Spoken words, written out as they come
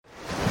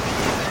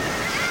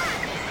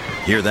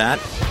Hear that?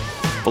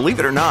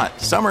 Believe it or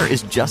not, summer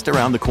is just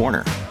around the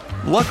corner.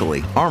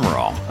 Luckily, Armor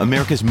All,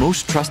 America's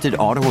most trusted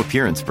auto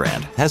appearance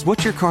brand, has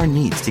what your car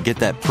needs to get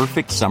that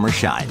perfect summer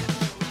shine.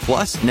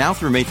 Plus, now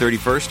through May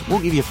 31st, we'll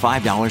give you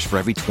 $5 for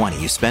every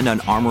 $20 you spend on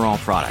Armor All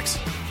products.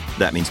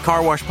 That means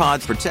car wash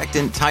pods,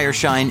 protectant, tire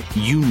shine,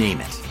 you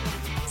name it.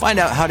 Find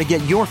out how to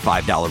get your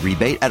 $5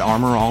 rebate at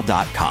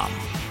armorall.com.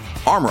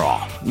 Armor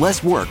All,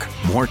 less work,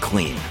 more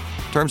clean.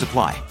 Terms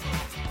apply.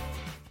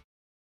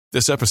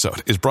 This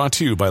episode is brought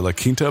to you by La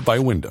Quinta by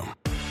Wyndham.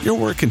 Your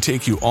work can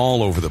take you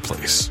all over the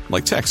place,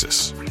 like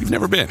Texas. You've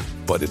never been,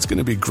 but it's going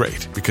to be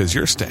great because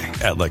you're staying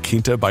at La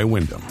Quinta by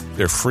Wyndham.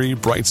 Their free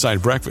Bright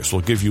Side breakfast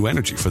will give you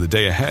energy for the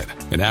day ahead.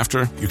 And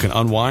after, you can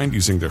unwind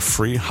using their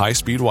free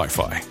high-speed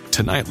Wi-Fi.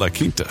 Tonight, La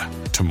Quinta.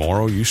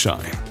 Tomorrow, you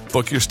shine.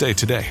 Book your stay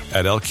today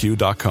at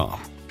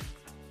LQ.com.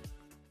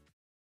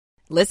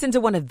 Listen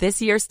to one of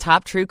this year's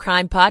top true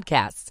crime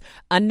podcasts.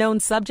 Unknown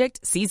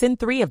Subject, Season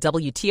 3 of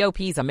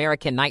WTOP's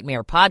American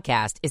Nightmare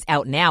podcast is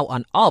out now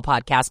on all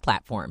podcast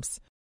platforms.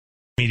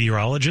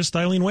 Meteorologist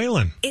Eileen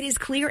Whalen. It is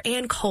clear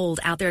and cold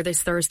out there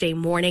this Thursday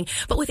morning,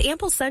 but with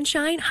ample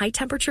sunshine, high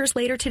temperatures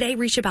later today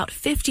reach about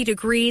 50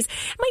 degrees.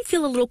 It might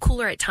feel a little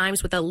cooler at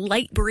times with a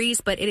light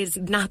breeze, but it is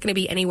not going to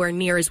be anywhere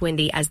near as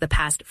windy as the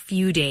past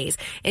few days.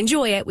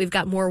 Enjoy it. We've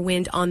got more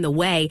wind on the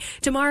way.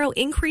 Tomorrow,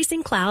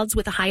 increasing clouds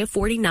with a high of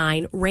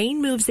 49.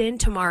 Rain moves in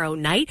tomorrow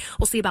night.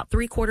 We'll see about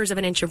 3/4 of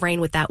an inch of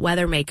rain with that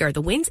weather maker.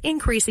 The winds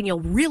increasing. You'll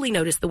really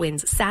notice the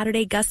winds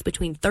Saturday, gusts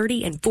between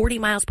 30 and 40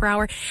 miles per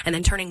hour, and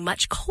then turning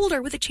much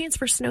colder with a chance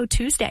for snow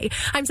Tuesday.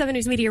 I'm 7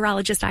 News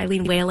meteorologist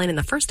Eileen Whalen in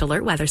the First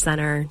Alert Weather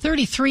Center.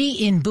 33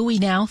 in Bowie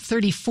now,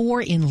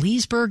 34 in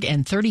Leesburg,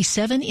 and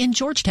 37 in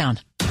Georgetown.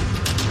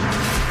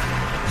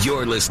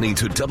 You're listening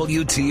to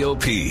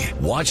WTOP,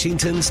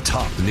 Washington's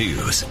top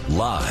news,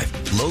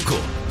 live, local,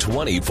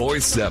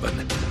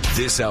 24/7.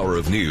 This hour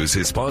of news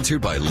is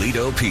sponsored by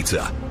Lido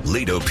Pizza.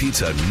 Lido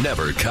Pizza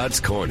never cuts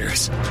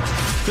corners.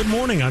 Good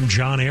morning, I'm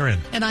John Aaron.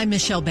 And I'm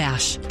Michelle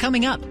Bash.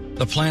 Coming up,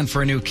 the plan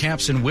for a new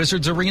Caps and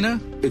Wizards arena?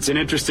 It's an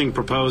interesting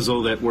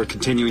proposal that we're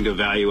continuing to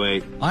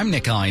evaluate. I'm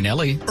Nick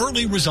Iannelli.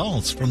 Early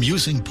results from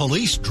using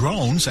police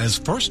drones as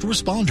first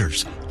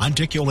responders. I'm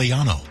Dick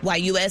Iuliano. Why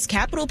U.S.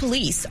 Capitol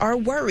Police are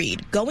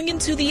worried going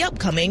into the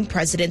upcoming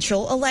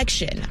presidential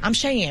election. I'm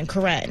Cheyenne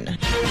Karen.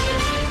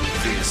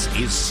 This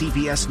is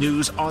CBS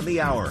News on the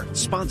Hour,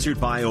 sponsored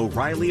by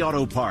O'Reilly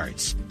Auto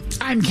Parts.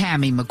 I'm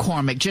Cammie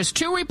McCormick. Just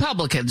 2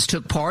 Republicans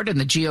took part in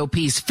the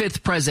GOP's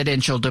 5th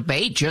presidential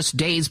debate just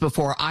days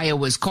before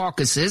Iowa's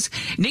caucuses.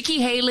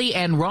 Nikki Haley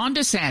and Ron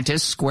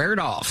DeSantis squared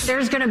off.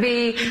 There's going to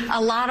be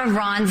a lot of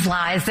Ron's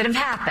lies that have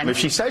happened. If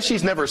she says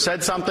she's never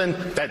said something,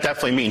 that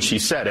definitely means she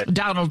said it.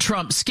 Donald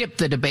Trump skipped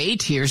the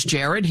debate. Here's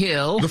Jared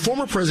Hill. The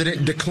former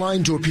president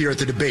declined to appear at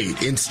the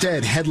debate,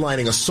 instead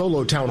headlining a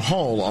solo town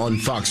hall on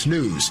Fox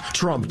News.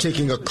 Trump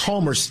taking a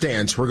calmer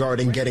stance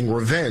regarding getting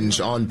revenge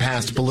on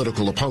past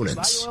political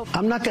opponents.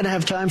 I'm not going to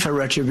have time for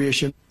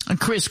retribution.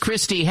 Chris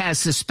Christie has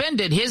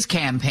suspended his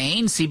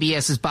campaign.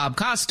 CBS's Bob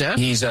Costa.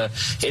 He's,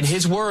 in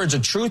his words, a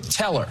truth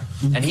teller.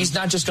 And he's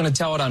not just going to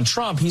tell it on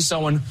Trump. He's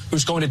someone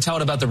who's going to tell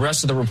it about the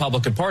rest of the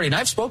Republican Party. And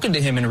I've spoken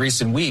to him in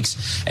recent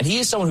weeks, and he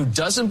is someone who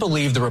doesn't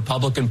believe the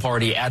Republican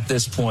Party at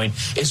this point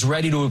is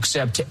ready to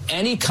accept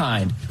any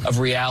kind of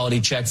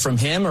reality check from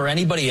him or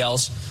anybody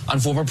else on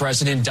former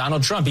President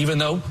Donald Trump, even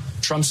though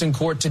Trump's in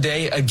court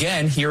today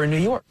again here in New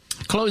York.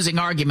 Closing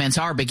arguments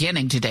are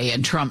beginning today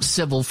in Trump's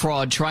civil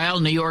fraud trial.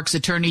 New York's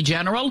Attorney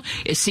General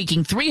is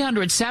seeking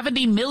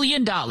 $370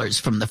 million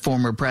from the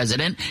former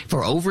president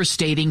for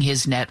overstating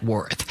his net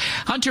worth.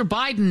 Hunter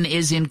Biden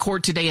is in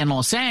court today in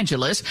Los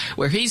Angeles,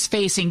 where he's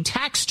facing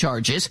tax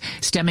charges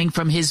stemming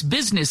from his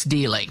business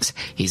dealings.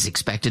 He's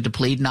expected to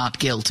plead not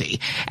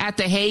guilty. At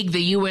The Hague,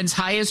 the UN's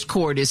highest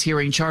court is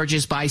hearing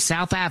charges by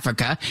South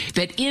Africa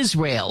that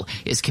Israel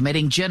is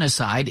committing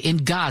genocide in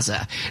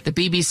Gaza. The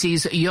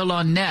BBC's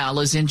Yolande Nell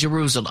is in Jerusalem.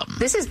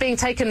 This is being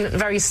taken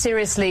very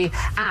seriously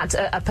at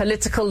a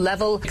political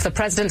level. The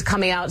president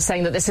coming out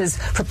saying that this is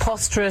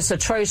preposterous,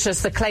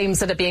 atrocious, the claims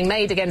that are being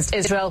made against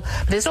Israel.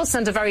 But Israel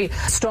sent a very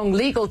strong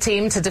legal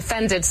team to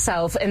defend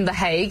itself in The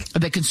Hague.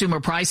 The Consumer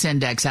Price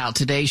Index out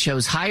today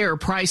shows higher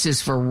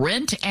prices for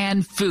rent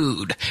and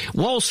food.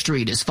 Wall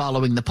Street is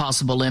following the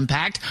possible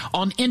impact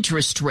on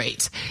interest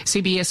rates.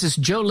 CBS's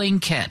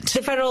Jolene Kent.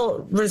 The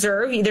Federal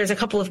Reserve, there's a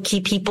couple of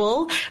key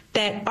people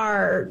that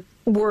are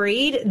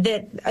worried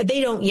that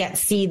they don't yet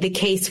see the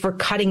case for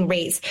cutting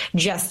rates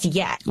just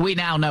yet. We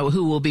now know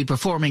who will be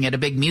performing at a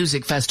big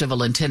music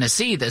festival in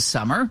Tennessee this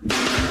summer.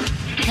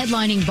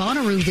 Headlining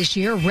Bonnaroo this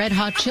year, Red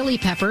Hot Chili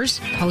Peppers,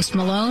 Post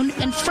Malone,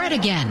 and Fred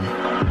again.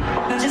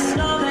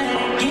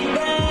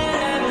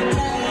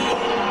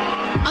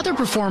 Other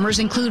performers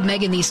include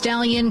Megan Thee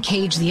Stallion,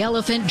 Cage the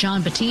Elephant,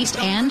 Jon Batiste,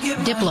 and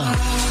Diplo.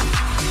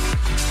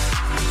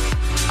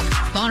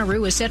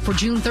 Bonnaroo is set for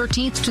June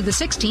 13th to the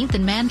 16th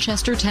in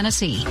Manchester,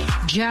 Tennessee.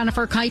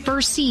 Jennifer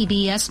Kuiper,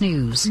 CBS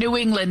News. New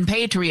England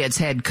Patriots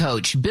head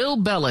coach Bill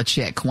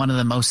Belichick, one of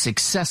the most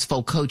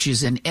successful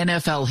coaches in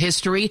NFL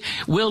history,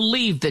 will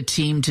leave the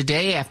team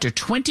today after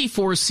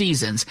 24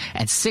 seasons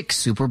and 6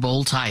 Super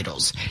Bowl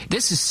titles.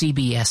 This is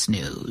CBS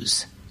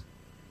News.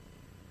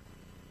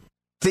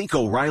 Think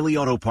O'Reilly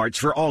Auto Parts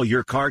for all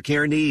your car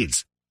care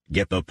needs.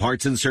 Get the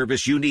parts and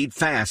service you need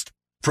fast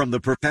from the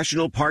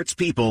professional parts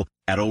people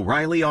at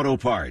O'Reilly Auto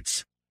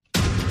Parts.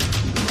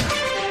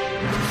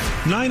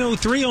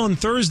 9:03 on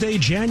Thursday,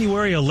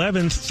 January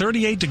 11th,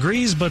 38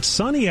 degrees, but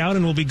sunny out,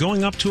 and we'll be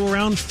going up to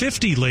around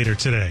 50 later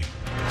today.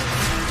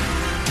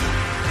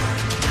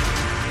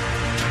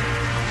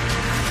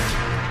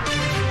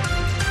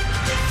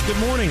 Good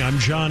morning, I'm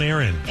John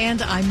Aaron.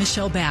 And I'm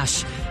Michelle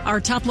Bash. Our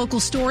top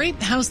local story,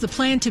 how's the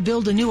plan to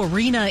build a new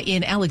arena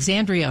in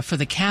Alexandria for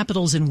the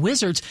Capitals and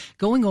Wizards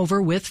going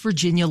over with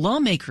Virginia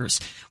lawmakers?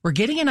 We're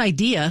getting an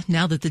idea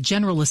now that the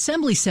General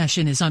Assembly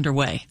session is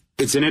underway.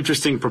 It's an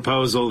interesting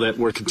proposal that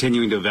we're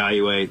continuing to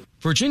evaluate.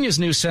 Virginia's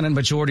new Senate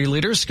Majority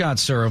Leader, Scott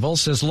Surival,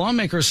 says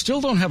lawmakers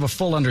still don't have a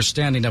full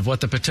understanding of what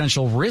the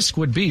potential risk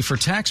would be for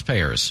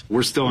taxpayers.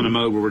 We're still in a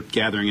mode where we're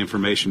gathering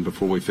information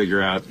before we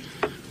figure out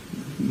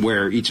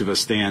where each of us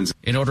stands.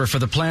 In order for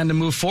the plan to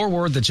move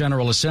forward, the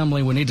General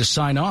Assembly would need to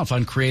sign off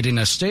on creating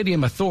a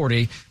stadium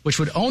authority which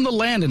would own the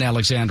land in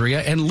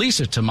Alexandria and lease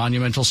it to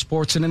Monumental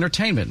Sports and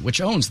Entertainment,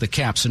 which owns the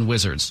Caps and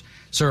Wizards.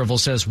 Surival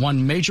says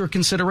one major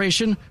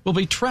consideration will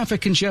be traffic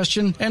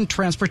congestion and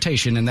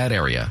transportation in that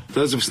area.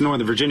 Those of us in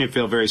Northern Virginia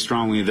feel very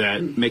strongly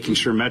that making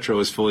sure Metro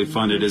is fully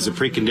funded is a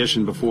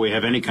precondition before we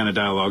have any kind of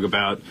dialogue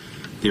about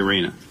the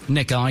arena.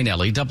 Nick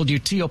Einelli,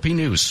 WTOP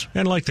News.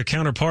 And like their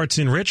counterparts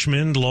in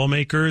Richmond,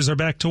 lawmakers are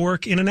back to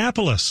work in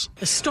Annapolis.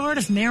 The start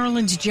of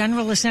Maryland's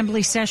General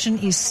Assembly session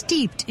is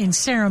steeped in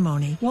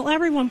ceremony. Will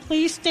everyone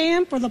please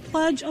stand for the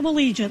Pledge of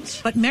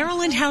Allegiance? But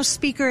Maryland House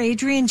Speaker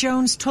Adrienne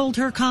Jones told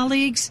her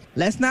colleagues,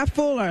 let's not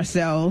fool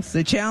ourselves.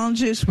 The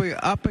challenges we're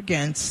up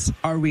against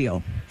are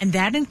real. And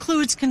that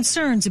includes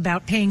concerns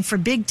about paying for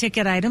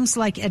big-ticket items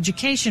like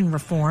education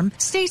reform.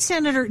 State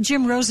Senator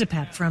Jim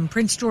Rosapet from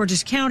Prince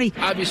George's County.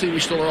 Obviously, we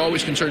still are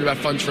always concerned about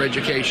funds for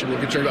education. We're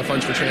concerned about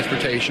funds for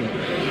transportation.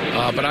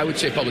 But I would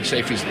say public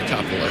safety is at the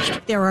top of the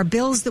list. There are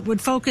bills that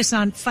would focus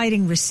on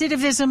fighting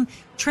recidivism,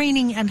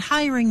 training and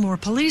hiring more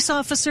police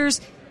officers.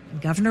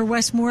 Governor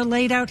Wes Moore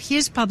laid out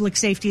his public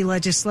safety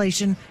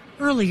legislation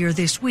earlier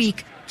this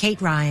week.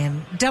 Kate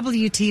Ryan,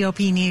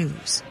 WTOP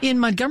News. In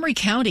Montgomery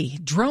County,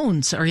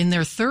 drones are in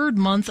their 3rd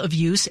month of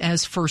use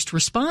as first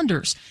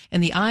responders,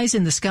 and the eyes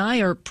in the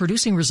sky are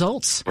producing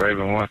results.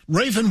 Raven 1.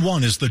 Raven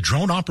 1 is the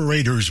drone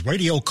operator's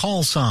radio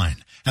call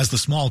sign as the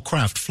small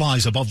craft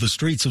flies above the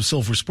streets of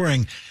Silver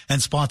Spring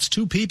and spots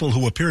 2 people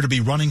who appear to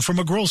be running from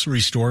a grocery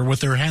store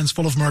with their hands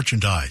full of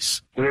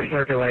merchandise. We were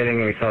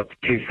circulating and we saw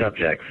 2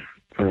 subjects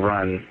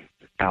run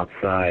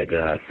outside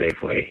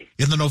safely.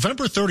 In the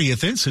November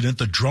 30th incident,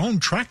 the drone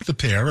tracked the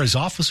pair as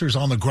officers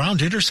on the ground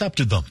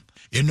intercepted them.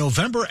 In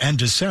November and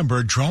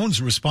December,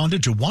 drones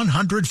responded to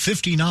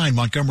 159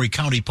 Montgomery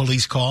County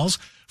police calls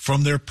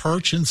from their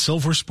perch in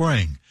Silver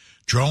Spring.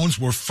 Drones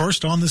were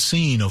first on the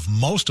scene of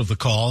most of the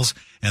calls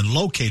and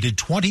located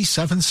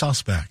 27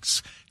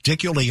 suspects.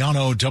 Dick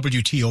Iuliano,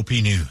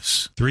 WTOP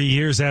News. 3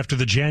 years after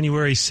the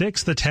January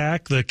 6th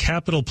attack, the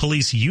Capitol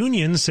Police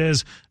Union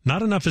says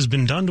not enough has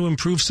been done to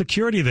improve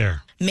security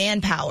there.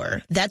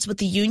 Manpower. That's what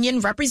the union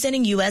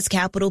representing U.S.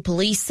 Capitol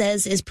Police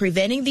says is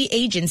preventing the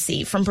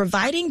agency from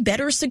providing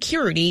better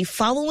security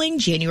following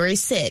January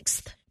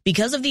 6th.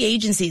 Because of the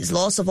agency's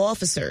loss of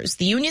officers,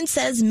 the union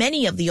says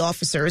many of the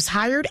officers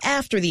hired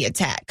after the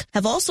attack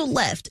have also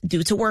left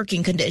due to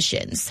working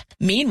conditions.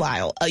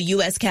 Meanwhile, a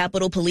U.S.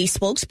 Capitol Police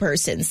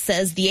spokesperson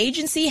says the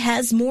agency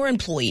has more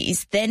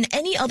employees than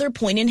any other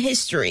point in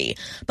history,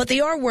 but they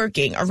are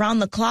working around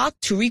the clock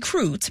to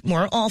recruit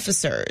more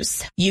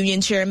officers. Union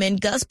Chairman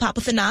Gus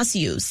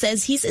Papathanassiou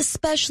says he's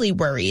especially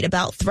worried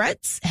about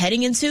threats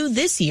heading into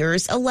this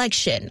year's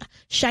election.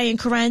 Cheyenne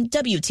Coran,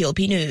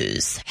 WTOP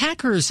News.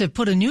 Hackers have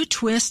put a new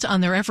twist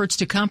on their efforts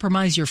to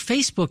compromise your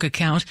Facebook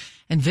account,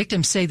 and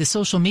victims say the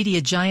social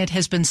media giant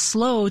has been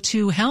slow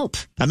to help.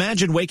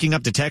 Imagine waking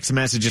up to text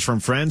messages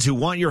from friends who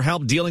want your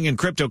help dealing in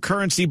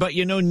cryptocurrency, but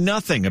you know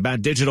nothing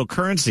about digital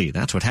currency.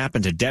 That's what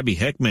happened to Debbie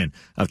Hickman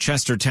of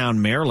Chestertown,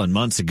 Maryland,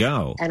 months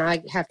ago. And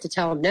I have to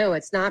tell them, no,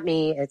 it's not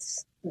me.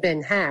 It's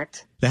been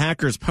hacked. The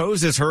hackers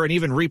pose as her and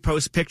even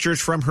repost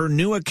pictures from her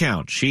new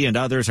account. She and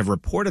others have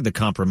reported the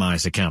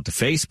compromised account to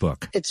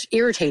Facebook. It's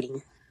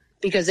irritating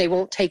because they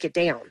won't take it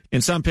down.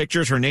 In some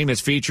pictures, her name is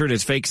featured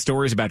as fake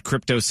stories about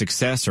crypto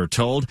success are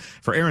told.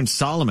 For Erin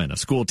Solomon, a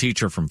school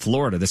teacher from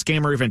Florida, the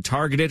scammer even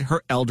targeted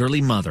her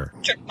elderly mother.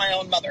 Tricked my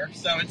own mother,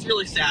 so it's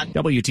really sad.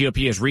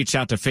 WTOP has reached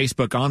out to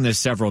Facebook on this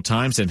several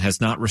times and has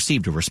not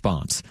received a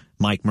response.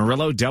 Mike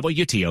Murillo,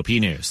 WTOP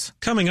News.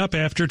 Coming up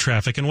after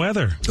traffic and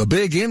weather. A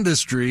big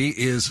industry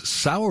is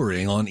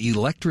souring on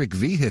electric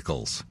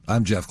vehicles.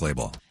 I'm Jeff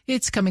Claybaugh.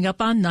 It's coming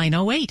up on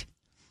 9:08.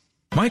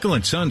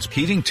 Michael & Son's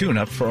heating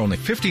tune-up for only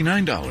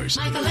 $59.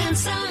 Michael &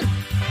 Son.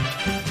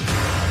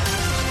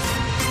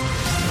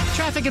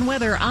 Traffic and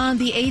weather on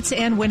the 8s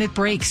and when it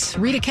breaks.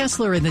 Rita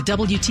Kessler in the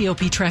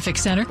WTOP Traffic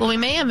Center. Well, we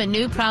may have a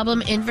new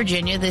problem in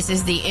Virginia. This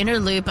is the inner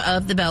loop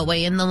of the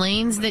Beltway in the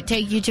lanes that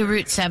take you to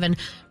Route 7.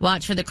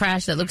 Watch for the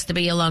crash that looks to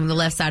be along the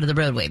left side of the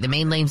roadway. The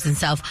main lanes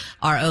themselves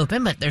are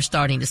open, but they're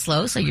starting to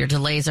slow, so your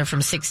delays are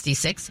from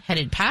 66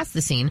 headed past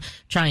the scene,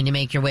 trying to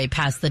make your way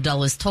past the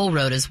Dulles Toll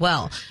Road as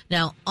well.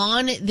 Now,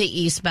 on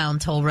the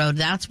eastbound toll road,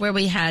 that's where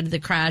we had the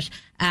crash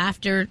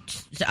after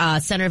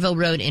Centerville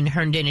Road in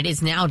Herndon. It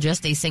is now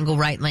just a single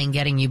right lane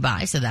getting you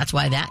by, so that's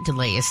why that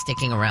delay is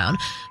sticking around.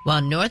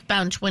 While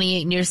northbound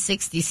 28 near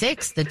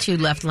 66, the two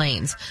left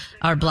lanes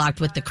are blocked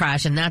with the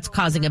crash, and that's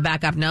causing a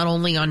backup not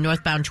only on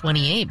northbound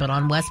 28, but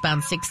on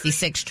westbound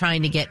 66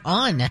 trying to get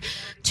on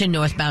to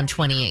northbound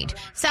 28.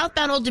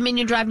 Southbound Old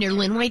Dominion Drive near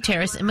Linway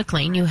Terrace in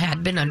McLean, you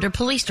had been under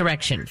police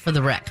direction for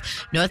the wreck.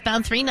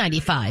 Northbound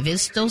 395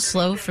 is still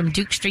slow from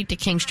Duke Street to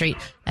King Street,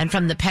 and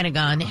from the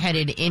Pentagon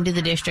headed into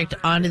the district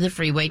onto the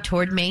freeway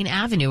toward Main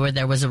Avenue where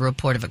there was a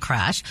report of a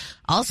crash.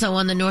 Also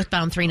on the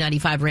northbound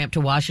 395 ramp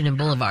to Washington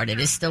Boulevard, it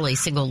is still a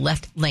single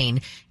left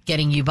lane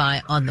getting you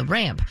by on the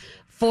ramp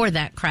for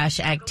that crash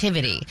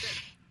activity.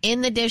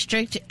 In the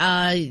district,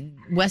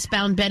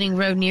 westbound Benning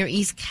Road near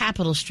East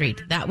Capitol Street.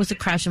 That was a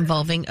crash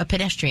involving a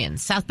pedestrian.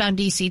 Southbound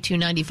DC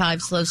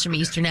 295 slows from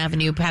Eastern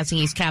Avenue passing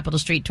East Capitol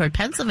Street toward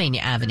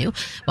Pennsylvania Avenue,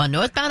 while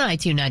northbound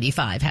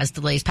I-295 has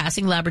delays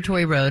passing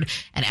Laboratory Road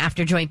and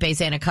after Joint Base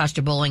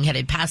Anacostia Bowling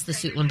headed past the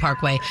Suitland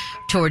Parkway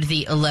toward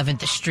the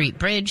 11th Street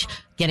Bridge.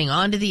 Getting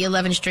onto the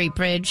 11th Street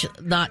Bridge,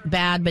 not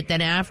bad, but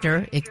then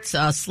after, it's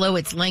slow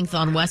its length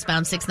on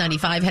westbound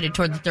 695 headed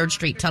toward the 3rd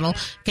Street Tunnel.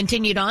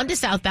 Continued on to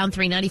southbound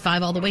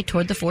 395 all the way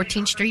toward the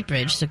 14th Street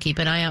Bridge, so keep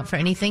an eye out for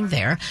anything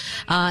there.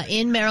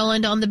 In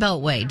Maryland on the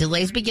Beltway,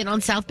 delays begin on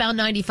southbound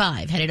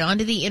 95, headed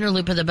onto the inner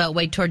loop of the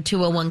Beltway toward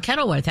 201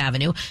 Kenilworth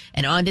Avenue,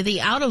 and onto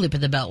the outer loop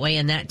of the Beltway,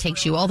 and that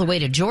takes you all the way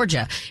to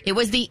Georgia. It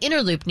was the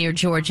inner loop near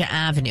Georgia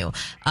Avenue,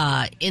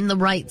 in the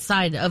right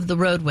side of the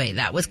roadway.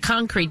 That was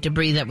concrete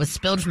debris that was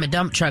spilled from a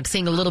dump truck,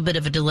 seeing a little bit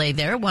of a delay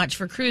there. Watch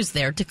for crews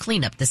there to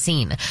clean up the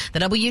scene. The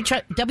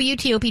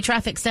WTOP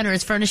Traffic Center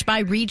is furnished by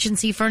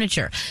Regency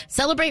Furniture.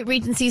 Celebrate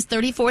Regency's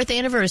 34th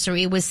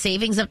anniversary with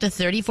savings up to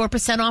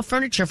 34% off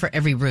furniture for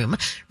every room.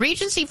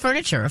 Regency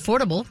Furniture,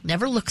 affordable,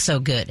 never looks so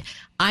good.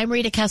 I'm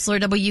Rita Kessler,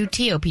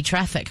 WTOP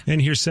Traffic.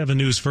 And here's 7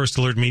 News First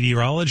Alert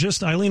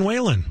meteorologist Eileen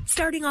Whalen.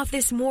 Starting off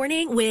this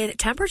morning with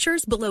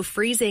temperatures below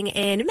freezing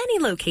in many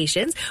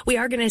locations. We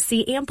are going to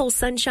see ample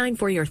sunshine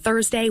for your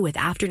Thursday with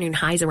afternoon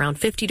highs around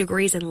 50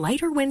 degrees and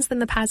lighter winds than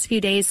the past few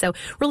days. So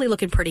really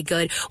looking pretty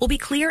good. We'll be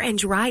clear and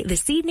dry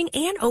this evening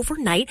and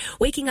overnight.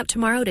 Waking up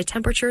tomorrow to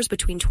temperatures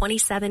between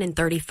 27 and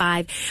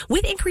 35.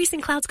 With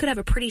increasing clouds, could have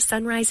a pretty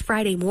sunrise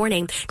Friday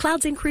morning.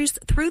 Clouds increase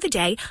through the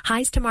day.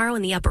 Highs tomorrow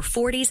in the upper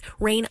 40s.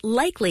 Rain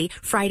likely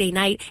Friday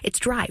night. It's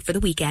dry for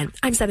the weekend.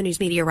 I'm 7 News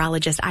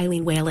meteorologist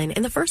Eileen Whalen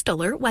in the First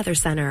Alert Weather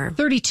Center.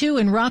 32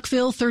 in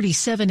Rockville,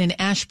 37 in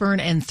Ashburn,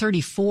 and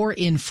 34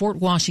 in Fort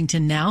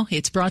Washington now.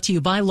 It's brought to you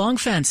by Long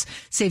Fence.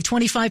 Save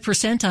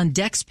 25% on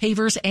decks,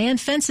 pavers, and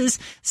fences.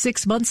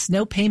 6 months,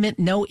 no payment,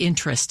 no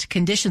interest.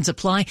 Conditions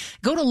apply.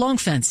 Go to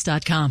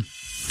longfence.com.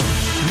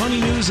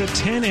 Money news at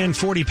 10 and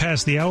 40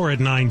 past the hour at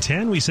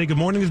 9:10. We say good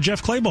morning to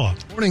Jeff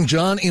Claybaugh. Morning,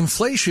 John.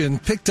 Inflation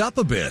picked up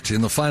a bit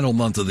in the final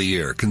month of the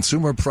year.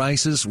 Consumer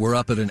prices were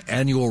up at an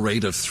annual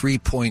rate of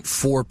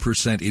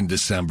 3.4% in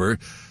December.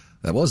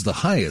 That was the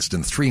highest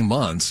in 3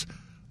 months.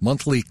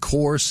 Monthly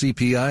core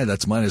CPI,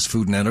 that's minus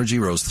food and energy,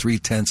 rose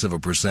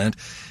 0.3%,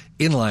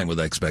 in line with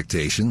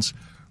expectations.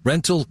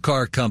 Rental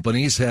car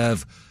companies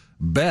have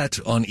bet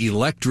on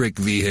electric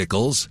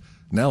vehicles.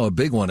 Now a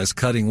big one is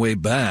cutting way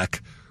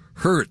back.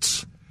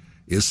 Hertz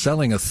is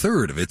selling a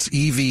third of its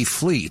EV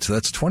fleet,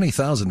 that's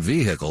 20,000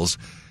 vehicles,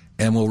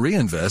 and will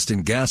reinvest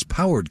in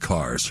gas-powered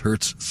cars.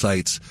 Hertz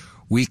cites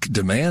weak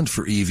demand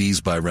for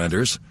EVs by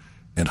renters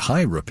and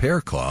high repair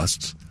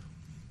costs.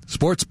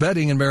 Sports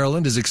betting in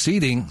Maryland is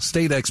exceeding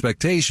state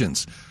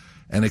expectations.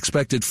 An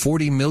expected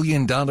 $40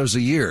 million a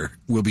year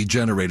will be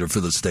generated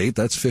for the state.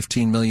 That's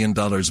 $15 million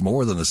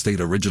more than the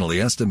state originally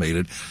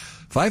estimated.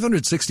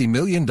 $560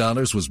 million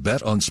was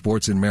bet on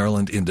sports in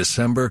Maryland in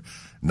December.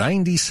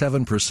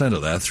 97%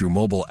 of that through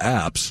mobile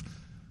apps.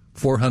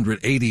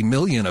 $480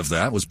 million of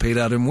that was paid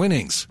out in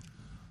winnings.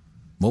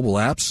 Mobile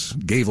apps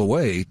gave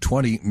away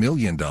 $20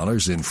 million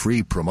in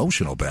free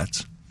promotional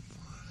bets.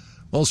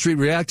 Wall Street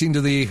reacting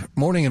to the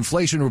morning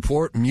inflation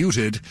report,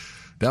 muted.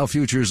 Dow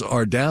futures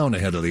are down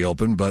ahead of the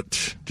open,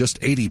 but just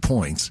 80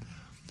 points.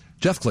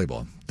 Jeff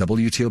Claybaugh,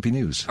 WTOP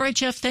News. All right,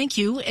 Jeff, thank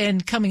you.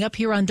 And coming up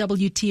here on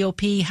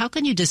WTOP, how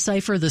can you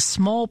decipher the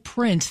small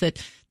print that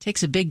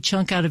takes a big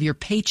chunk out of your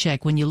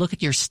paycheck when you look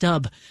at your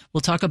stub? We'll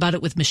talk about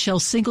it with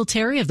Michelle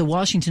Singletary of the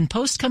Washington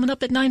Post coming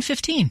up at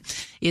 9:15.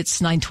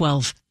 It's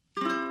 9:12.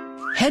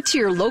 Head to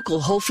your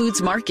local Whole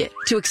Foods Market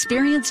to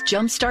experience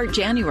Jumpstart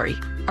January,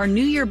 our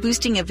New Year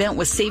boosting event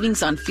with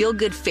savings on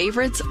feel-good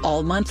favorites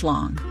all month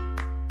long.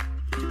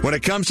 When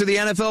it comes to the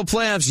NFL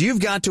playoffs, you've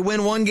got to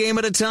win one game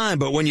at a time.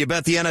 But when you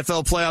bet the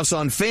NFL playoffs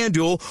on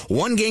FanDuel,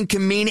 one game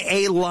can mean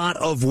a lot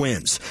of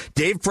wins.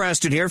 Dave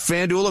Preston here.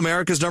 FanDuel,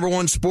 America's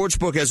 #1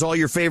 sportsbook, has all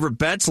your favorite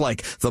bets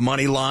like the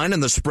money line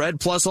and the spread,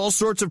 plus all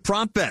sorts of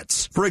prop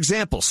bets. For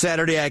example,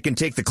 Saturday I can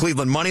take the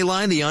Cleveland money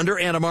line, the under,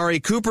 and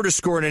Amari Cooper to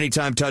score an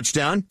anytime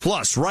touchdown.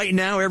 Plus, right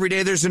now, every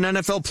day there's an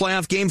NFL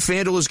playoff game,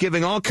 FanDuel is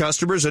giving all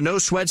customers a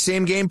no-sweat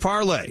same-game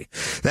parlay.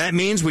 That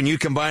means when you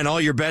combine all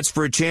your bets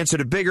for a chance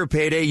at a bigger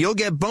payday, you'll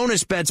get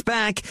bonus bets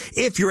back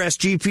if your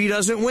SGP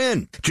doesn't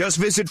win. Just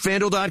visit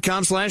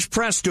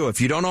FanDuel.com/Presto if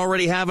you don't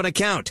already have an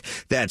account.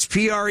 That's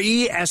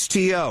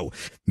PRESTO.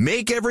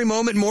 Make every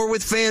moment more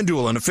with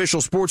FanDuel, an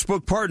official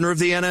sportsbook partner of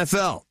the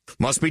NFL.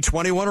 Must be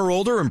 21 or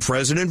older and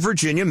present in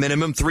Virginia.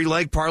 Minimum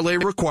 3-leg parlay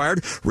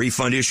required.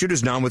 Refund issued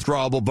as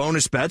non-withdrawable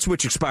bonus bets,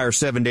 which expire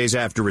 7 days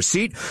after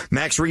receipt.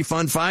 Max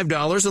refund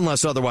 $5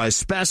 unless otherwise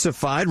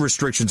specified.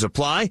 Restrictions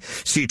apply.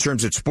 See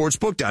terms at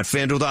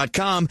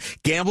sportsbook.fanduel.com.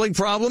 Gambling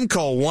problem?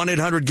 Call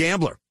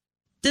 1-800-GAMBLER.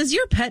 Does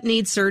your pet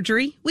need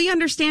surgery? We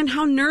understand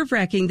how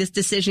nerve-wracking this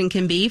decision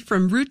can be,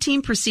 from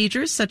routine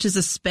procedures such as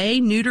a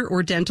spay, neuter,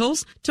 or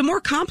dentals, to more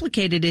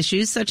complicated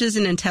issues such as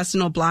an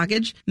intestinal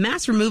blockage,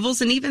 mass removals,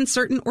 and even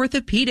certain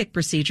orthopedic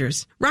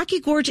procedures. Rocky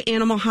Gorge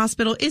Animal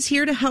Hospital is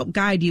here to help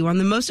guide you on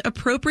the most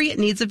appropriate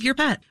needs of your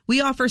pet.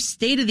 We offer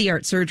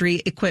state-of-the-art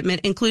surgery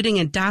equipment, including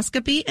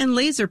endoscopy and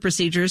laser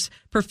procedures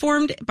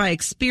performed by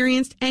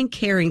experienced and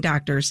caring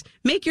doctors.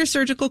 Make your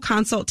surgical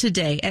consult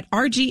today at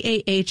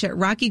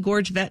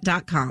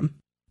rgah@rockygorgevet.com.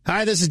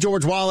 Hi, this is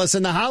George Wallace,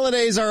 and the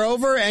holidays are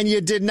over, and you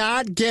did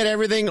not get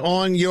everything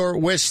on your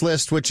wish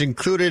list, which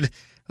included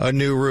a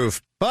new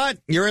roof. But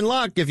you're in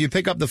luck if you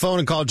pick up the phone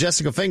and call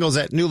Jessica Fingles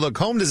at New Look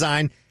Home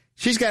Design.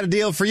 She's got a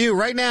deal for you.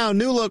 Right now,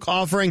 New Look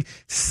offering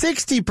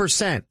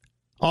 60%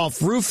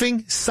 off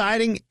roofing,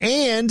 siding,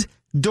 and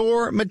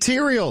door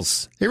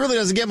materials. It really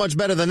doesn't get much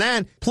better than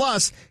that.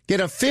 Plus, get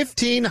a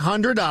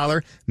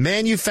 $1,500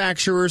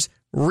 manufacturer's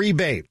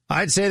rebate.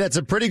 I'd say that's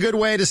a pretty good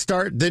way to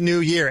start the new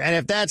year. And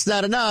if that's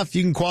not enough,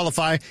 you can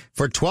qualify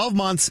for 12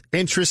 months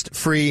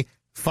interest-free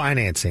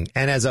financing.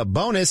 And as a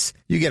bonus,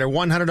 you get a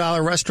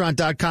 $100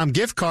 restaurant.com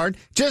gift card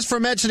just for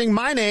mentioning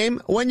my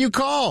name when you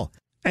call.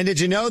 And did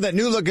you know that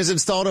New Look has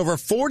installed over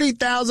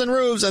 40,000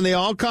 roofs, and they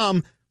all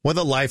come with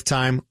a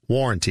lifetime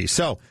warranty?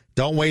 So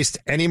don't waste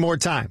any more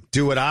time.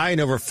 Do what I and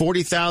over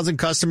 40,000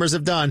 customers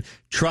have done.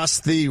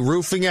 Trust the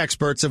roofing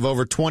experts of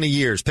over 20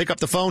 years. Pick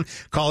up the phone,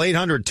 call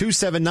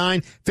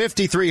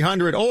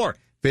 800-279-5300, or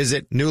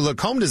visit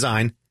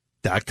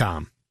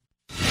newlookhomedesign.com.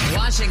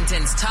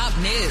 Washington's top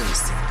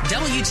news,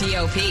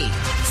 WTOP.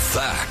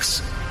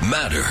 Facts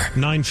matter.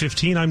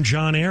 9:15, I'm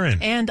John Aaron.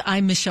 And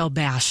I'm Michelle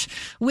Bash.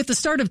 With the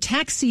start of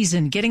tax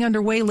season getting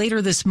underway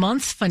later this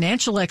month,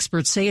 financial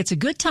experts say it's a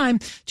good time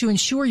to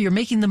ensure you're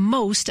making the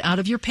most out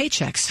of your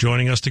paychecks.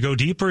 Joining us to go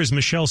deeper is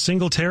Michelle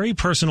Singletary,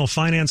 personal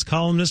finance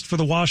columnist for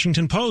the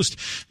Washington Post.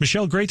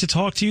 Michelle, great to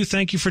talk to you.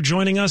 Thank you for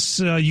joining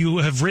us. You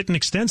have written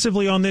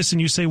extensively on this,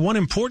 and you say one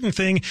important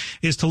thing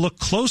is to look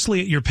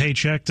closely at your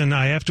paycheck. And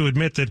I have to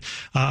admit that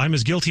I'm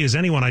as guilty as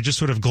anyone. I just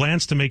sort of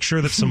glanced to make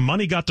sure that some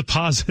money got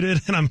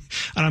deposited, and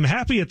I'm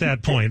happy at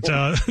that point.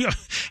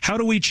 How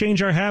do we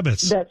change our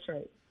habits? That's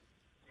right.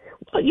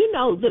 Well, you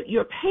know,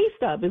 your pay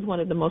stub is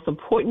one of the most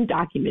important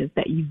documents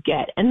that you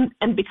get. And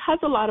because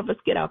a lot of us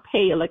get our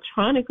pay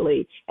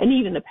electronically, and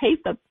even the pay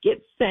stub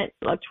gets sent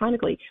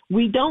electronically,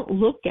 we don't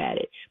look at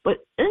it.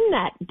 But in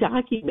that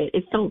document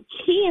is some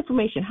key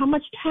information: how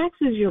much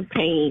taxes you're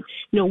paying,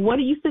 what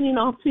are you sending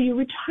off to your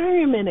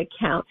retirement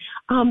account,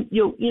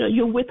 your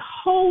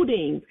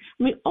withholdings.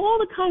 I mean, all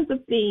the kinds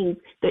of things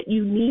that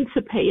you need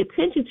to pay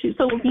attention to.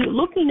 So if you're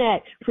looking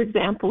at, for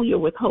example, your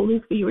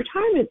withholdings for your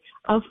retirement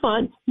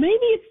fund,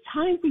 maybe it's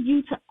time for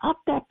you to up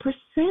that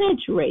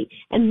percentage rate.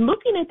 And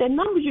looking at that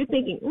numbers, you're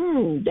thinking,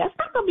 that's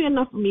not going to be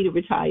enough for me to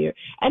retire.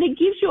 And it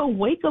gives you a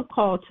wake-up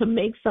call to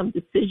make some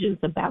decisions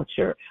about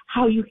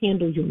how you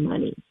handle your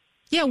money.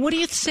 Yeah, what do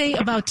you say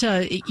about,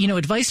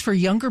 advice for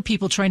younger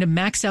people trying to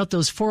max out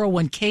those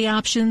 401k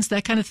options,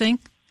 that kind of thing?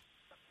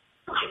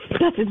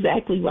 That's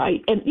exactly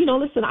right. And,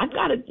 listen, I've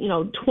got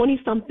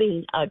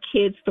 20-something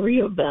kids, 3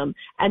 of them,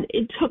 and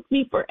it took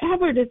me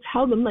forever to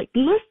tell them,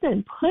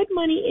 listen, put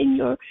money in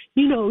your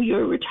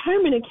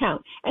retirement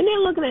account. And they're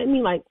looking at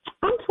me like,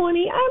 I'm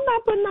 20, I'm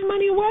not putting my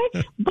money away.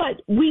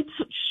 But we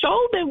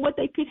showed them what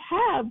they could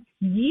have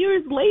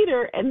years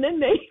later, and then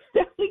they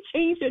definitely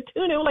changed their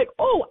tune. They were like,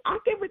 oh, I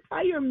can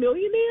retire a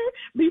millionaire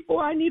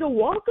before I need a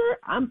walker?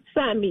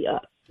 Sign me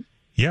up.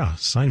 Yeah,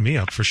 sign me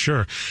up for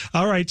sure.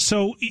 All right.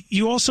 So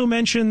you also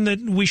mentioned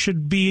that we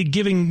should be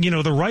giving,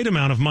 the right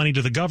amount of money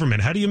to the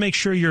government. How do you make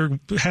sure you're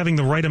having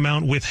the right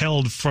amount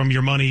withheld from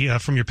your money,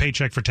 from your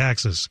paycheck for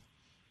taxes?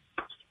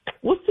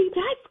 Well, see,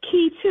 that's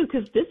key too,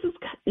 because this is,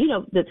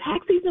 the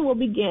tax season will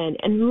begin,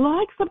 and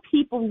some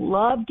people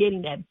love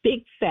getting that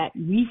big fat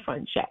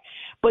refund check.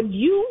 But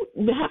you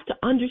have to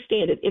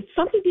understand that if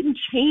something didn't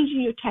change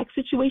in your tax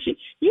situation,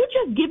 you're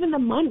just giving the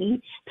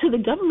money to the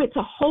government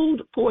to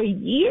hold for a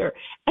year.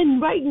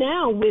 And right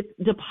now, with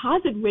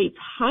deposit rates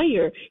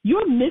higher,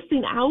 you're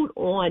missing out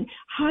on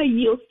high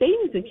yield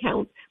savings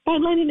accounts by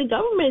letting the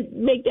government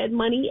make that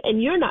money,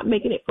 and you're not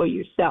making it for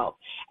yourself.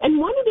 And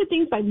one of the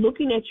things by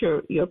looking at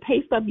your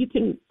pay stub, you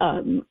can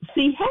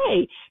see,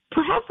 hey,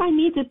 perhaps I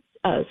need to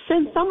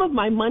send some of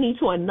my money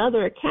to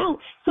another account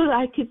so that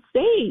I could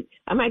save.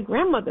 And my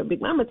grandmother,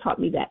 Big Mama, taught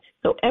me that.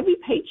 So every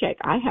paycheck,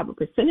 I have a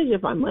percentage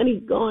of my money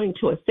going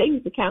to a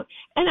savings account,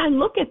 and I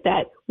look at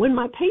that when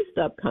my pay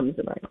stub comes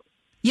around.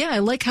 Yeah, I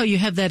like how you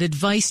have that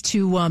advice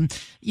to,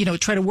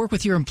 try to work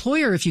with your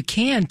employer if you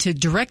can to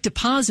direct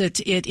deposit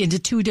it into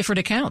 2 different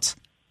accounts.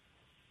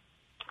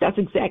 That's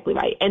exactly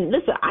right. And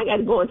listen, I got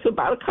to go into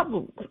about a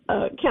couple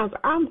accounts.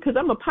 Because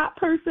I'm a pot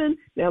person.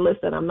 Now,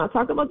 listen, I'm not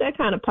talking about that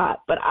kind of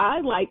pot, but I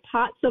like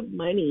pots of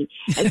money.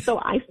 And so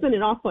I spend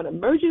it off for an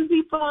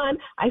emergency fund.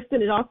 I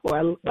spend it off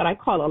for what I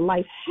call a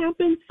life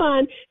happens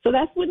fund. So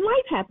that's when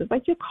life happens,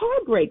 like your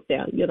car breaks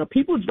down.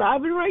 People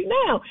driving right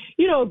now.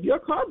 If your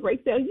car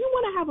breaks down, you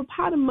want to have a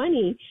pot of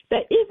money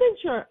that isn't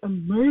your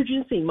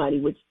emergency money,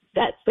 which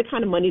that's the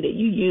kind of money that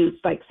you use,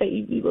 like say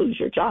you lose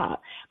your job.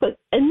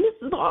 And this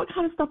is all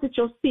kind of stuff that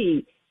you'll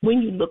see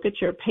when you look at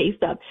your pay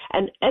stub.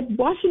 And at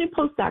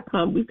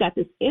WashingtonPost.com, we've got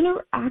this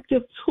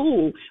interactive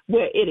tool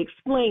where it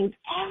explains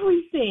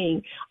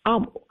everything,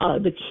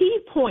 the key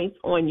points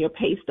on your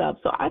pay stub.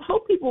 So I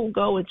hope people will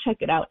go and check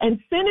it out and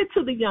send it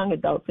to the young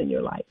adults in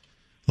your life.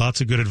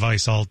 Lots of good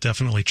advice. I'll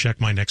definitely check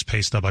my next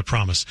pay stub, I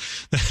promise.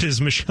 That is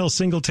Michelle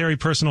Singletary,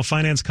 personal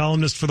finance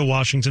columnist for the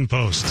Washington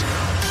Post.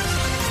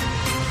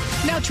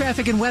 Now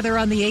traffic and weather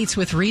on the 8s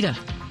with Rita.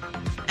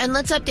 And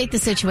let's update the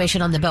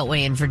situation on the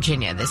Beltway in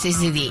Virginia. This is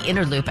the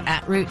inner loop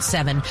at Route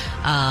 7.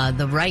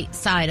 The right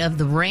side of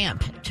the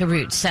ramp to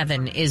Route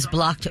 7 is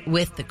blocked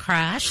with the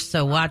crash,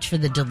 so watch for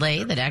the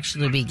delay that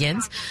actually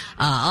begins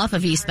off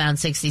of eastbound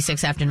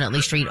 66 after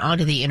Nutley Street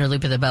onto the inner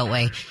loop of the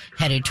Beltway,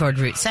 headed toward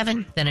Route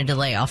 7, then a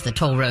delay off the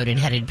toll road and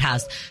headed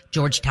past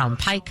Georgetown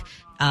Pike.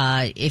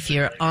 If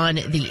you're on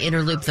the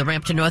inner loop, the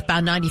ramp to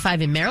northbound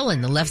 95 in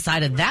Maryland, the left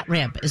side of that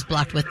ramp is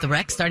blocked with the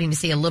wreck, starting to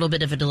see a little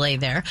bit of a delay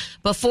there.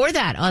 Before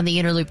that, on the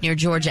inner loop near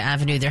Georgia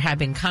Avenue, there had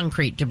been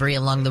concrete debris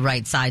along the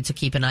right side, so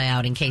keep an eye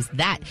out in case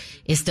that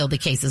is still the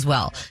case as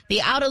well. The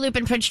outer loop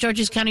in Prince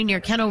George's County near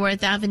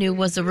Kenilworth Avenue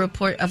was a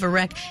report of a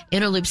wreck.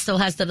 Inner loop still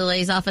has the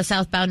delays off of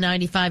southbound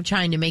 95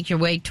 trying to make your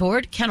way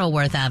toward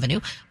Kenilworth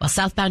Avenue, while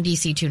southbound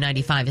DC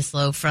 295 is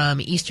slow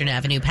from Eastern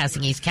Avenue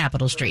passing East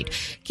Capitol Street.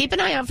 Keep an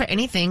eye out for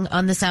anything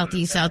on the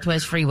Southeast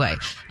Southwest Freeway.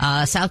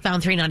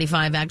 Southbound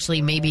 395 actually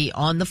may be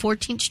on the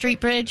 14th Street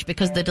Bridge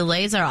because the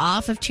delays are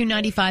off of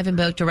 295 in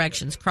both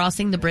directions,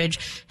 crossing the bridge,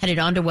 headed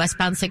onto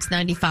westbound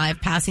 695,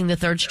 passing the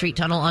 3rd Street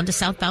Tunnel onto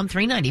southbound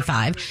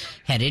 395,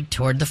 headed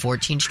toward the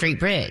 14th Street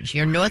Bridge.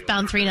 Your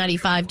northbound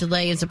 395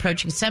 delay is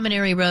approaching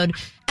Seminary Road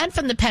and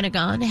from the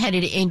Pentagon,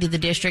 headed into the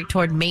district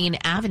toward Main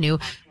Avenue,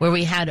 where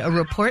we had a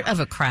report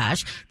of a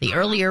crash. The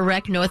earlier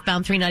wreck,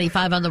 northbound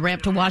 395 on the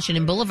ramp to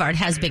Washington Boulevard,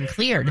 has been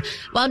cleared.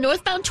 While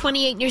northbound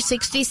 28 near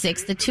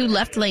 66, the 2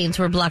 left lanes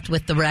were blocked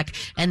with the wreck,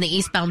 and the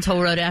eastbound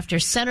toll road after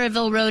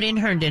Centerville Road in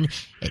Herndon,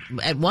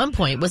 at one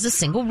point, was a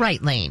single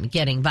right lane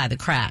getting by the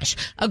crash.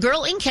 A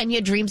girl in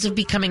Kenya dreams of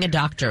becoming a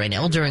doctor. An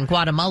elder in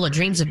Guatemala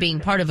dreams of being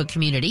part of a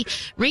community.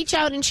 Reach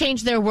out and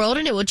change their world,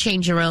 and it will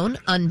change your own.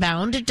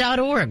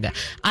 Unbound.org.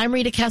 I'm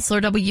Rita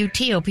Kessler,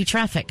 WTOP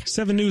Traffic.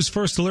 7 News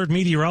First Alert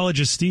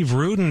meteorologist Steve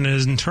Rudin.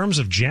 In terms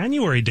of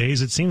January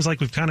days, it seems like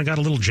we've kind of got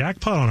a little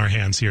jackpot on our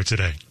hands here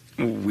today.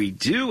 We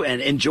do, and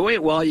enjoy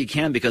it while you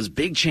can because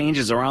big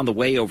changes are on the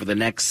way over the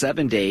next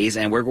 7 days,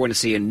 and we're going to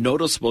see a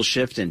noticeable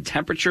shift in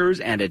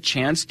temperatures and a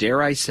chance,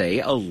 dare I say,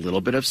 a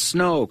little bit of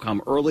snow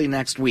come early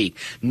next week.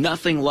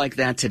 Nothing like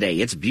that today.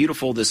 It's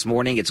beautiful this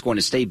morning. It's going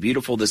to stay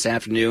beautiful this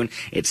afternoon.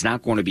 It's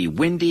not going to be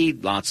windy.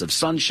 Lots of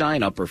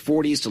sunshine, upper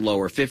 40s to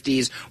lower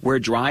 50s. We're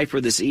dry for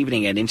this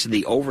evening and into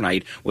the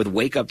overnight with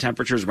wake-up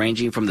temperatures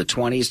ranging from the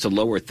 20s to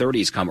lower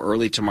 30s come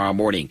early tomorrow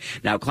morning.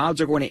 Now,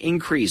 clouds are going to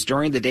increase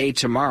during the day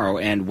tomorrow,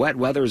 and wet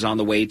weather is on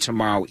the way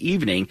tomorrow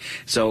evening.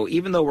 So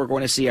even though we're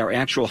going to see our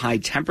actual high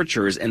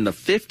temperatures in the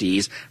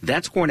 50s,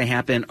 that's going to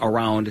happen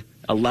around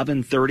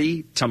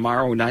 11:30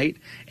 tomorrow night,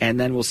 and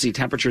then we'll see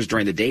temperatures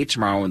during the day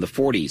tomorrow in the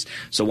 40s.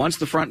 So once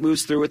the front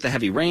moves through with the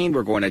heavy rain,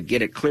 we're going to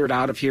get it cleared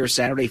out of here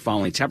Saturday,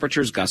 falling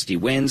temperatures, gusty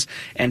winds,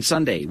 and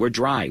Sunday we're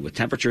dry with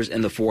temperatures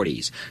in the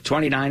 40s.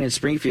 29 in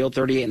Springfield,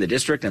 38 in the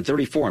district, and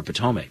 34 in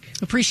Potomac.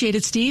 Appreciate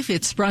it, Steve.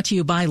 It's brought to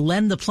you by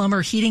Len the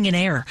Plumber Heating and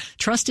Air.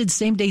 Trusted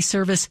same-day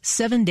service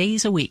 7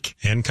 days a week.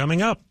 And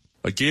coming up,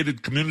 a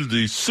gated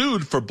community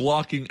sued for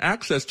blocking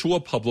access to a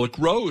public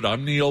road.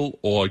 I'm Neil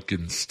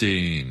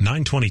Augenstein.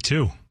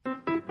 922.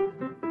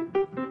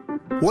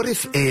 What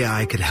if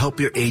AI could help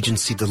your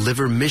agency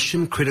deliver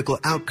mission-critical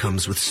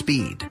outcomes with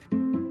speed?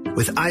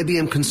 With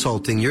IBM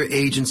Consulting, your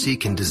agency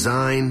can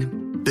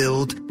design,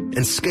 build,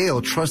 and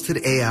scale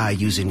trusted AI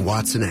using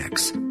Watson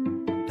X.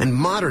 And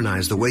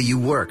modernize the way you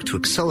work to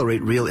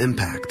accelerate real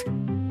impact.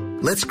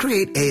 Let's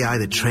create AI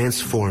that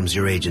transforms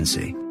your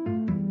agency.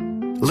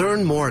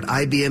 Learn more at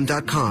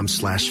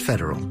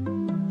ibm.com/federal.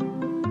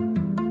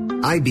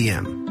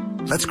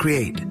 IBM. Let's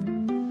create.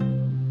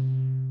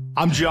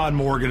 I'm John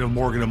Morgan of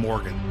Morgan &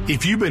 Morgan.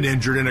 If you've been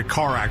injured in a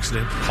car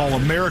accident, call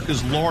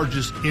America's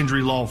largest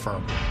injury law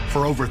firm.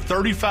 For over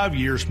 35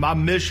 years, my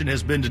mission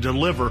has been to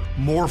deliver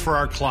more for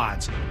our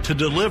clients, to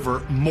deliver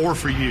more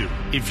for you.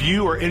 If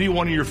you or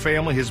anyone in your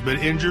family has been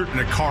injured in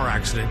a car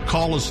accident,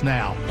 call us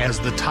now, as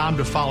the time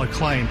to file a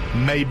claim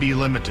may be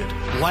limited.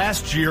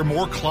 Last year,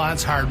 more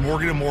clients hired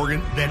Morgan &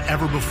 Morgan than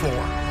ever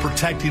before,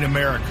 protecting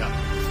America,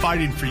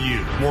 fighting for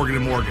you.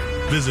 Morgan & Morgan.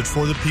 Visit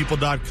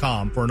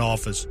forthepeople.com for an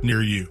office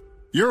near you.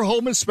 Your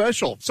home is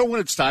special, so when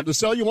it's time to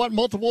sell, you want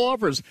multiple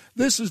offers.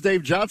 This is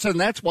Dave Johnson, and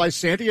that's why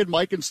Sandy and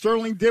Mike and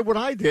Sterling did what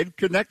I did,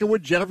 connected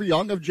with Jennifer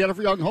Young of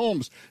Jennifer Young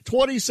Homes.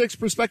 26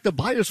 prospective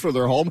buyers for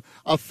their home,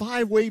 a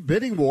 5-way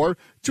bidding war,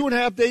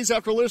 2.5 days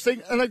after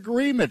listing, an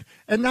agreement.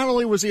 And not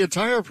only was the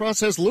entire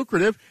process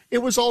lucrative, it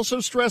was also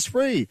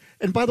stress-free.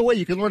 And by the way,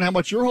 you can learn how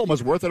much your home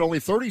is worth in only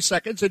 30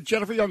 seconds at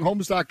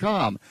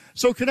JenniferYoungHomes.com.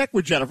 So connect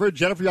with Jennifer at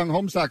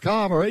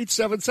JenniferYoungHomes.com or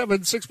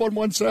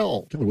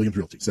 877-611-SELL. Keller Williams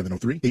Realty,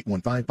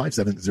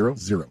 703-815-5700.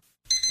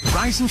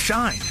 Rise and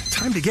shine.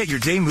 Time to get your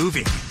day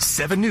moving.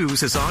 7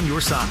 News is on your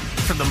side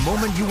from the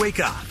moment you wake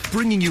up,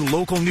 bringing you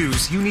local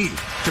news you need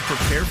to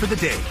prepare for the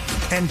day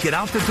and get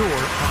out the door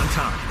on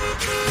time.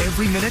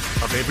 Every minute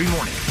of every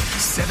morning,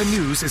 7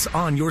 News is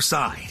on your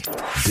side.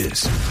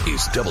 This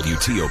is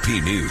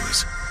WTOP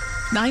News.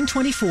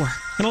 9:24.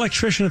 An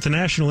electrician at the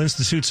National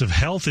Institutes of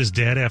Health is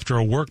dead after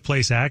a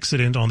workplace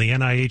accident on the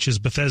NIH's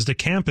Bethesda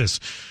campus.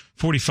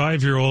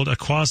 45-year-old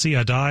Akwasi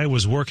Adai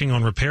was working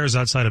on repairs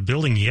outside a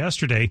building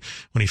yesterday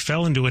when he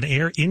fell into an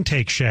air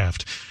intake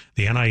shaft.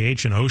 The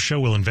NIH and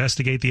OSHA will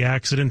investigate the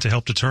accident to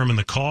help determine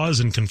the cause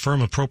and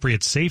confirm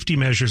appropriate safety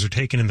measures are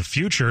taken in the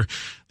future.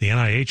 The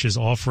NIH is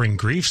offering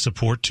grief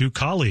support to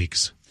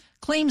colleagues.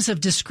 Claims of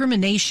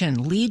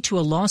discrimination lead to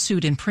a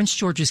lawsuit in Prince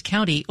George's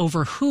County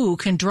over who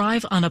can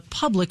drive on a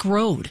public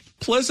road.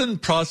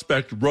 Pleasant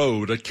Prospect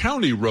Road, a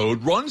county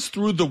road, runs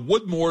through the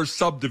Woodmore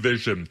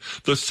subdivision.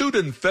 The suit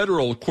in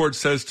federal court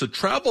says to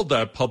travel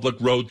that public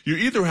road, you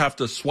either have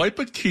to swipe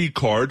a key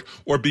card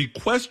or be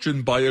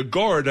questioned by a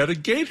guard at a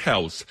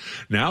gatehouse.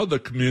 Now the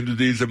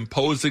community is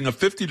imposing a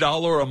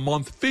 $50 a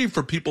month fee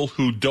for people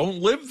who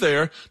don't live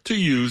there to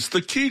use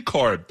the key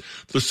card.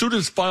 The suit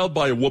is filed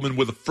by a woman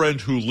with a friend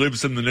who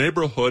lives in the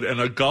neighborhood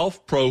and a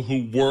golf pro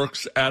who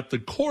works at the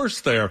course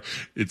there.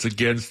 It's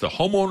against the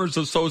Homeowners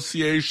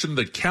Association,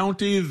 the county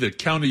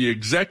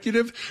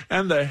executive,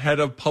 and the head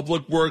of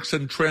Public Works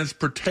and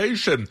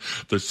Transportation.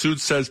 The suit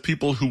says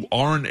people who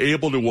aren't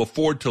able to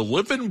afford to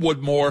live in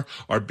Woodmore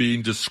are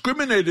being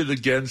discriminated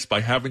against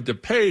by having to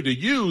pay to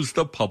use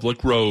the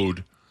public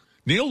road.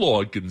 Neil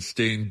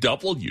Augenstein,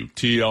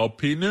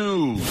 WTOP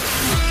News.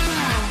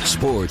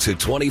 Sports at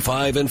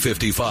 25 and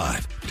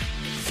 55.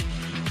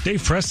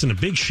 Dave Preston, a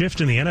big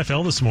shift in the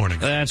NFL this morning.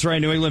 That's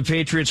right. New England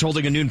Patriots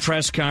holding a noon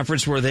press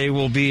conference where they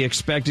will be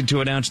expected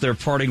to announce their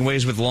parting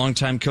ways with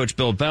longtime coach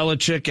Bill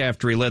Belichick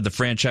after he led the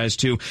franchise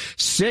to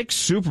 6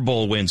 Super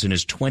Bowl wins in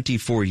his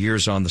 24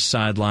 years on the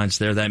sidelines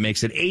there. That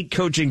makes it 8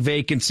 coaching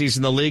vacancies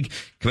in the league.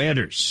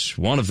 Commanders,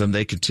 one of them,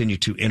 they continue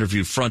to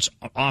interview front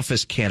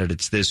office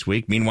candidates this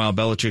week. Meanwhile,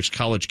 Belichick's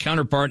college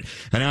counterpart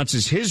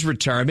announces his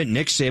retirement.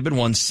 Nick Saban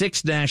won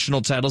 6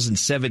 national titles in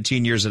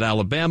 17 years at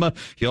Alabama.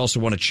 He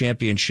also won a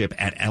championship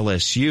at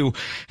LSU.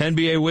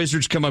 NBA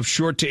Wizards come up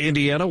short to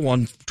Indiana,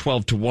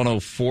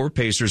 112-104.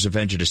 Pacers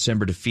avenge a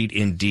December defeat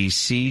in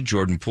D.C.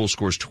 Jordan Poole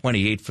scores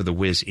 28 for the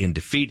Wiz in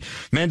defeat.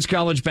 Men's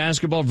college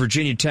basketball,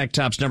 Virginia Tech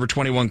tops number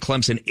 21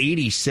 Clemson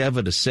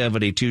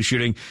 87-72,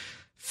 shooting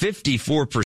 54%.